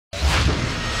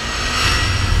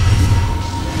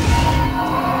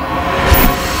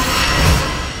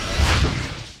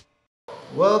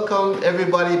Welcome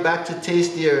everybody back to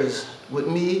Tastiers with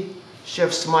me,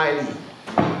 Chef Smiley.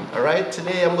 Alright,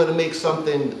 today I'm going to make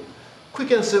something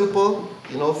quick and simple,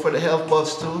 you know, for the health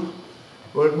buffs too.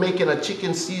 We're making a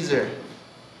chicken Caesar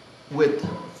with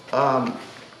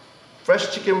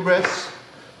fresh chicken breasts.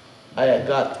 I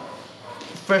got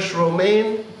fresh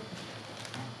romaine,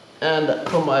 and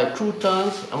for my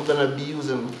croutons, I'm going to be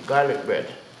using garlic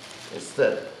bread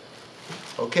instead.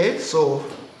 Okay, so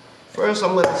first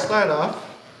I'm going to start off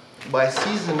by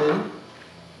seasoning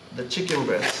the chicken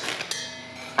breast.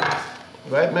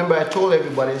 Right? Remember I told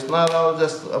everybody it's not all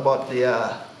just about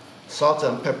the salt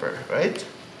and pepper, right?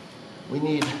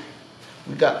 We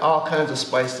got all kinds of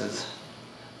spices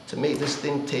to make this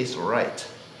thing taste right.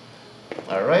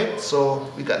 Alright,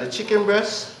 so we got the chicken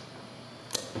breast.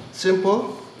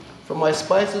 Simple. For my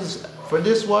spices, for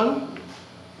this one,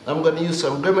 I'm going to use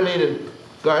some granulated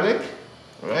garlic.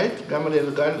 Right,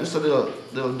 granulated garlic, just a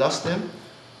little dusting.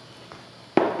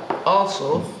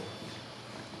 Also,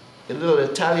 a little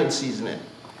Italian seasoning.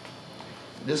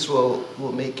 This will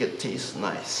make it taste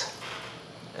nice,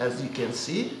 as you can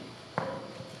see.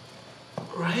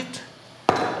 Right,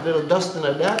 a little dusting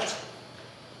of that,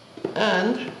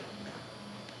 and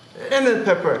lemon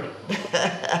pepper.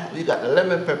 We got the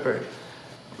lemon pepper.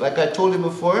 Like I told you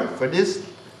before, for this,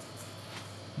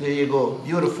 there you go,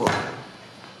 beautiful.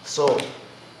 So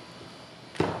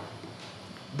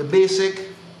the basic,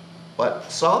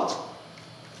 but salt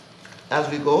as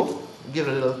we go, give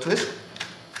it a little twist.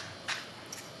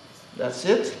 That's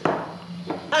it.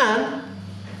 And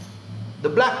the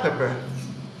black pepper,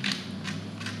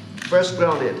 fresh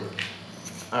grounded.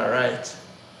 All right.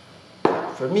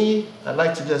 For me, I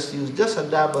like to just use just a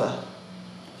dab of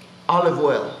olive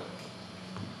oil,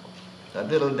 a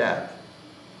little dab.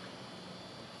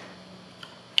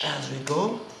 As we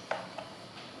go.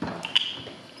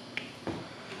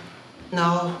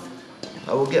 Now,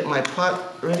 I will get my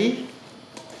pot ready.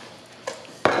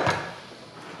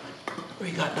 We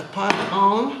got the pot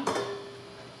on,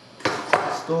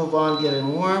 stove on,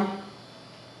 getting warm,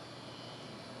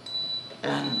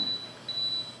 and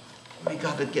we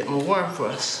got it getting warm for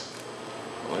us.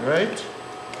 All right,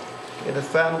 get the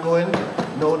fan going.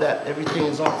 Know that everything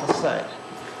is off the side.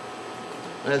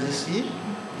 As you see,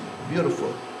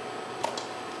 beautiful.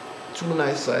 2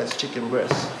 nice sized chicken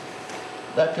breasts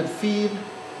that could feed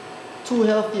 2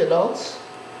 healthy adults.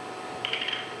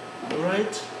 All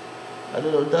right, a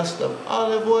little dust of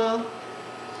olive oil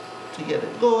to get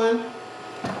it going,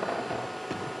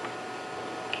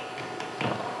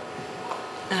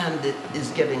 and it is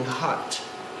getting hot.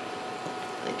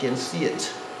 I can see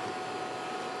it.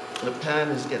 The pan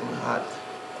is getting hot.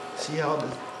 See how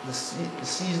the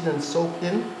seasoning soaked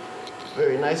in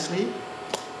very nicely?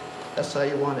 That's how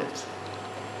you want it.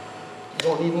 You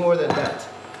don't need more than that.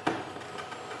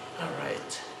 All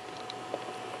right.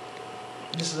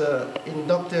 This is an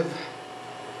inductive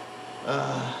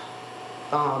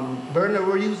burner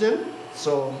we're using,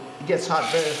 so it gets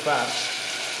hot very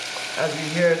fast. As you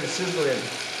hear the sizzling.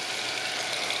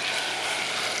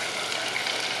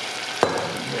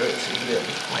 Here it sizzling.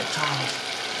 My tongs.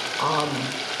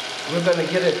 We're gonna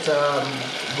get it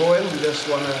going. We just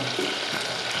wanna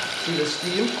see the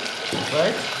steam,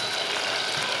 right?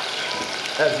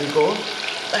 As we go.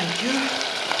 Thank you.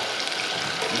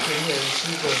 You can hear the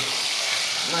super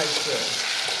nice there.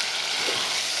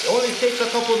 It only takes a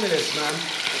couple minutes, man.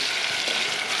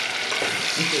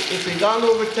 If it gone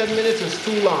over 10 minutes, it's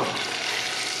too long.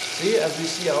 See, as we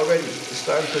see already, it's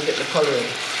starting to get the color in.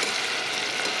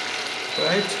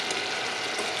 Right?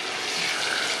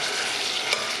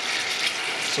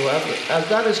 So as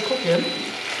that is cooking,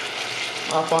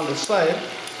 up on the side,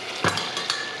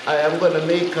 I am going to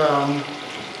make,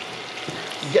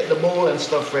 get the bowl and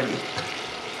stuff ready.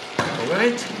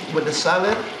 Alright, with the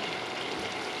salad,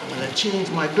 I'm going to change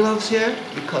my gloves here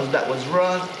because that was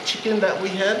raw chicken that we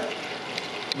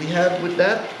had with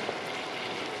that.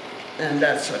 And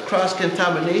that's a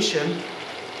cross-contamination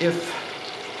if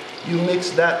you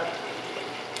mix that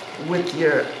with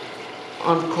your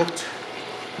uncooked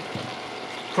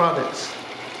products.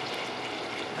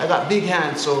 I got big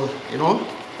hands, so you know,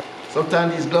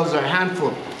 sometimes these gloves are a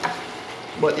handful.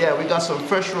 But yeah, we got some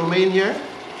fresh romaine here,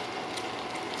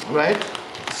 right?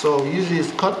 So usually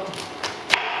it's cut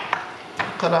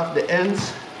off the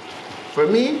ends. For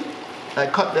me, I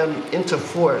cut them into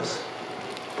 4s,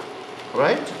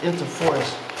 right? Into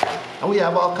 4s. And we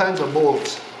have all kinds of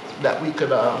bowls that we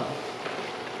could,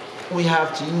 we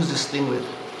have to use this thing with.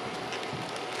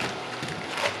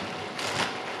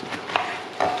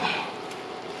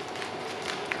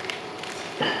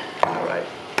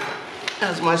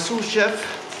 As my sous chef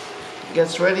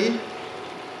gets ready,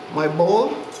 my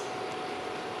bowl.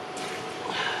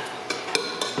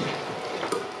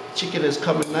 Chicken is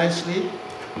coming nicely.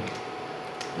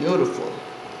 Beautiful.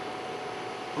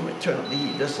 Let me turn up the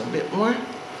heat just a bit more.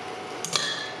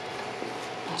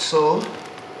 So,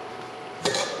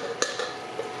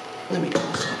 let me get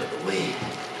this out of the way.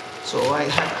 So I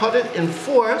have cut it in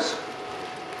fours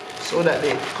so that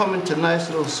they come into nice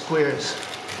little squares.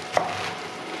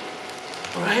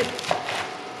 Alright?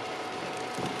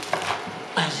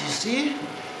 As you see,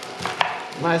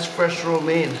 nice fresh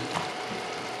romaine.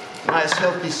 Nice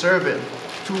healthy serving.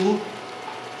 2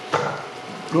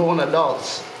 grown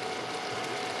adults.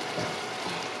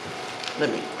 Let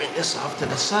me bring this off to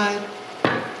the side.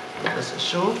 This is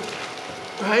show.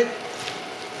 Right?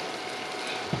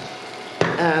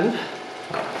 And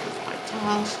with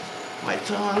my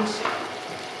tongs.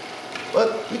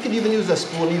 But you can even use a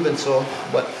spoon even so,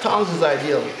 but tongs is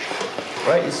ideal.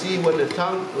 Right? You see when the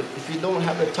tongue, if you don't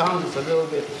have the tongs, it's a little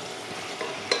bit,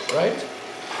 right?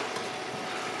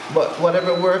 But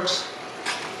whatever works,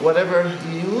 whatever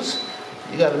you use,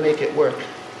 you got to make it work.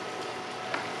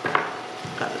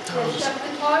 Got the tongs. Yeah,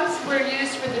 Chef, the tongs were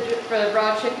used for the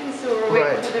raw chicken, so we're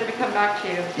waiting for them to come back to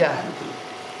you. Yeah,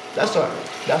 that's all right.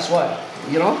 That's why,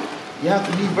 you know, you have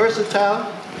to be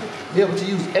versatile, be able to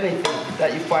use anything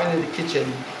that you find in the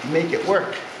kitchen to make it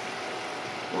work,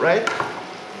 right?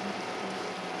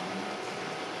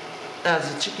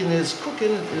 As the chicken is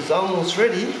cooking, it is almost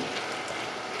ready.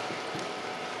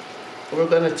 We're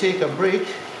going to take a break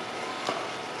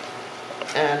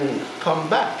and come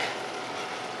back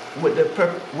with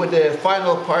the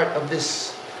final part of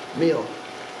this meal.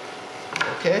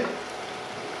 Okay?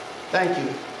 Thank you.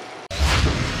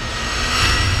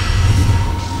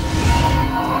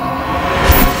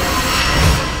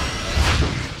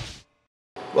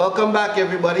 Welcome back,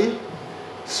 everybody.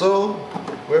 So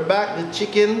we're back. The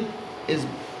chicken is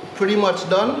pretty much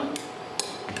done.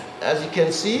 As you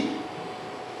can see,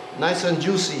 nice and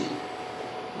juicy.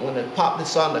 I'm going to pop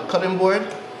this on the cutting board.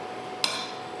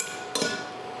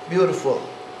 Beautiful.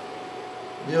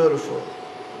 Beautiful.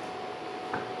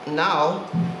 Now,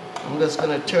 I'm just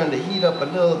going to turn the heat up a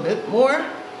little bit more.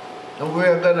 And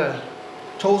we're going to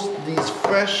toast these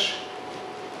fresh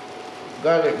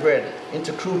garlic bread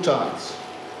into croutons.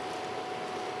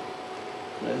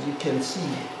 As you can see,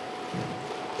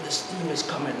 the steam is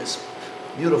coming. It's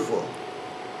beautiful.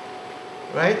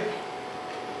 Right?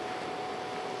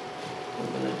 I'm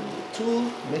going to do the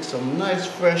tool, make some nice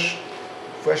fresh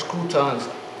croutons.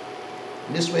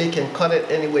 This way you can cut it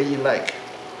any way you like.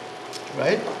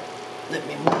 Right? Let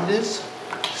me move this.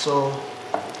 So,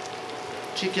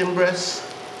 chicken breast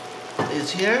is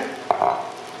here.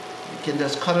 You can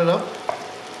just cut it up.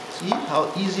 See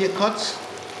how easy it cuts?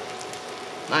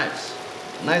 Nice.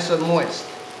 Nice and moist.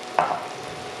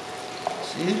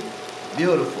 See?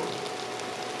 Beautiful.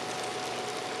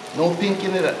 No pink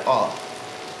in it at all.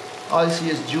 All you see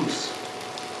is juice.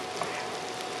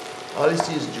 All you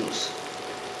see is juice.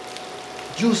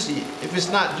 Juicy. If it's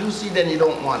not juicy, then you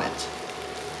don't want it.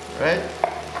 Right?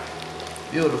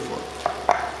 Beautiful.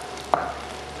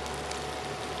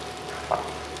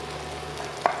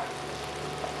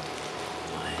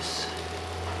 Nice.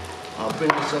 I'll bring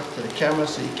this up to the camera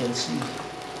so you can see.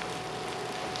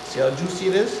 See how juicy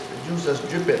it is? The juice is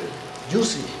dripping.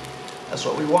 Juicy. That's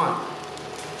what we want.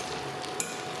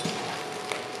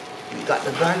 We got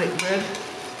the garlic bread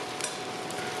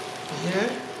here.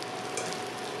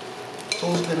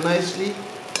 Toasted nicely.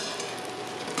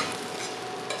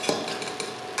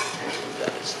 Got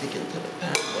it sticking to the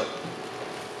pan, but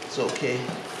it's okay.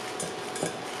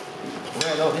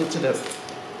 Right out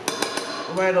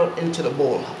into the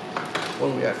bowl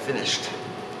when we are finished.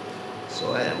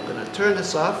 So I am gonna turn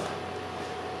this off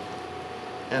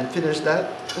and finish that.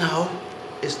 Now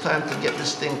it's time to get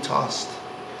this thing tossed.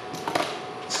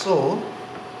 So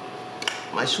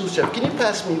my sous chef, can you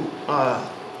pass me?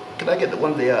 Can I get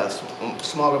one of the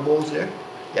smaller bowls there?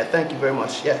 Yeah, thank you very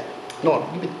much. Yeah, no,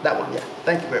 give me that one. Yeah,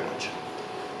 thank you very much.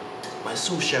 My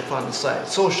sous chef on the side.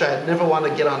 So shy, I never want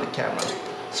to get on the camera.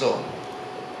 So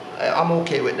I'm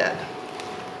okay with that.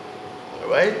 All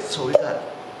right, so we got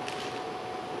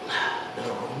the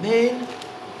romaine.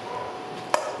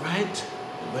 Right,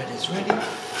 the bread is ready.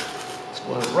 It's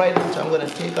going right into. I'm going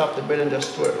to take off the bread and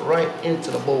just throw it right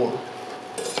into the bowl.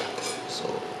 So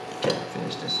I can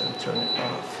finish this and turn it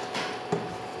off.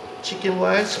 Chicken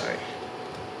wise, sorry.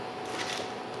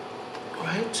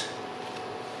 Right.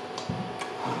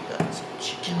 We got some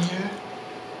chicken here.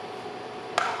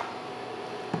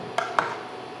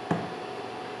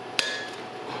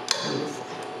 Beautiful.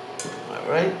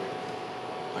 Alright.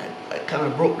 I kind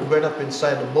of broke the bread up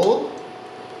inside the bowl.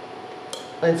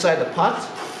 inside the pot,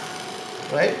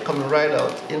 right? Coming right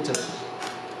out into it.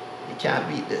 You can't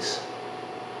beat this.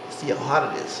 See how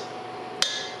hot it is.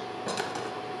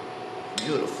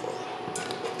 Beautiful.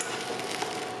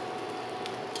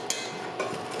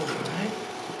 Alright,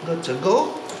 good to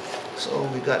go. So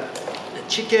we got the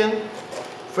chicken,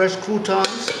 fresh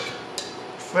croutons,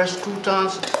 fresh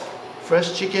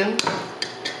chicken,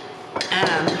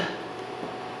 and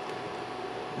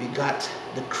we got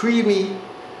the creamy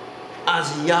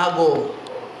Asiago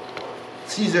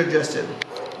Caesar dressing.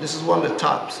 This is one of the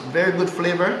tops. Very good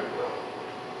flavor.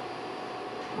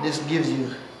 This gives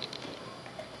you,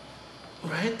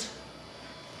 right?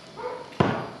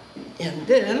 And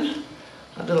then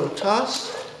a little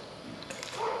toss.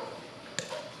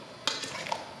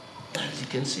 As you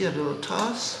can see, a little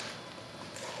toss.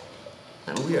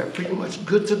 And we are pretty much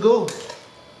good to go.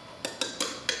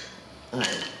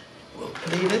 Alright, we'll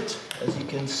plate it, as you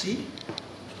can see.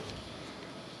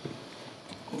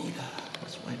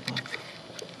 Let's wipe off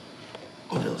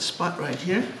a little spot right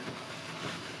here.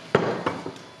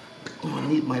 I'm gonna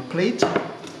need my plate.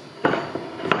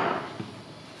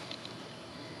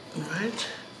 Alright.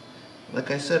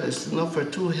 Like I said, it's enough for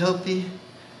two healthy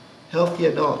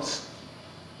adults.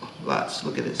 Lots,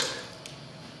 look at this.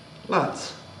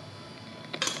 Lots.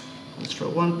 It's for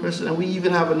one person, and we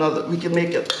even have another. We can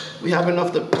make it. We have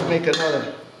enough to make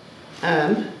another.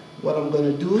 And what I'm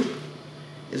gonna do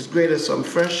is grate some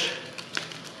fresh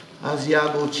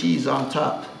Asiago cheese on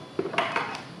top.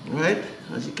 Right?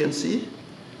 As you can see.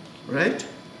 Right?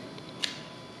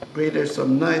 Grated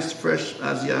some nice fresh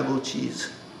Asiago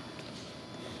cheese.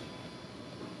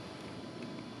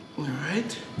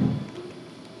 Alright.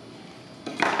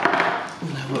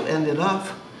 And I will end it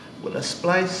off with a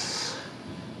slice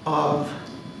of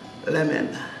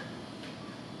lemon.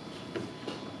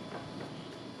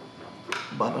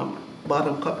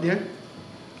 Bottom cup there.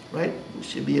 Right? It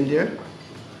should be in there.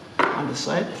 On the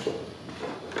side.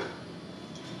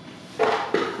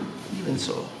 Even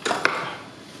so.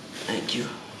 Thank you.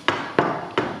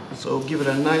 So give it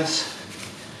a nice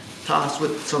toss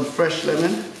with some fresh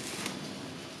lemon.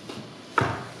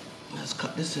 Let's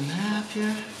cut this in half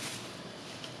here.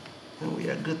 And we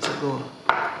are good to go.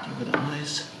 Give it a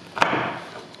nice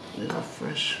little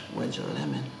fresh wedge of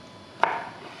lemon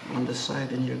on the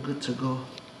side, and you're good to go.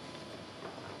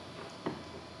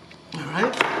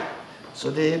 Alright, so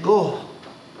there you go.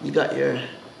 You got your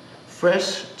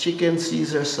fresh chicken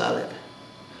Caesar salad.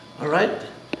 Alright,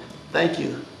 thank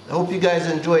you. I hope you guys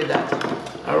enjoyed that.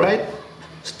 Alright,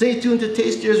 stay tuned to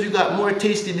Tastiers. We got more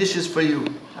tasty dishes for you.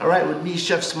 Alright, with me,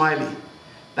 Chef Smiley.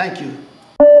 Thank you.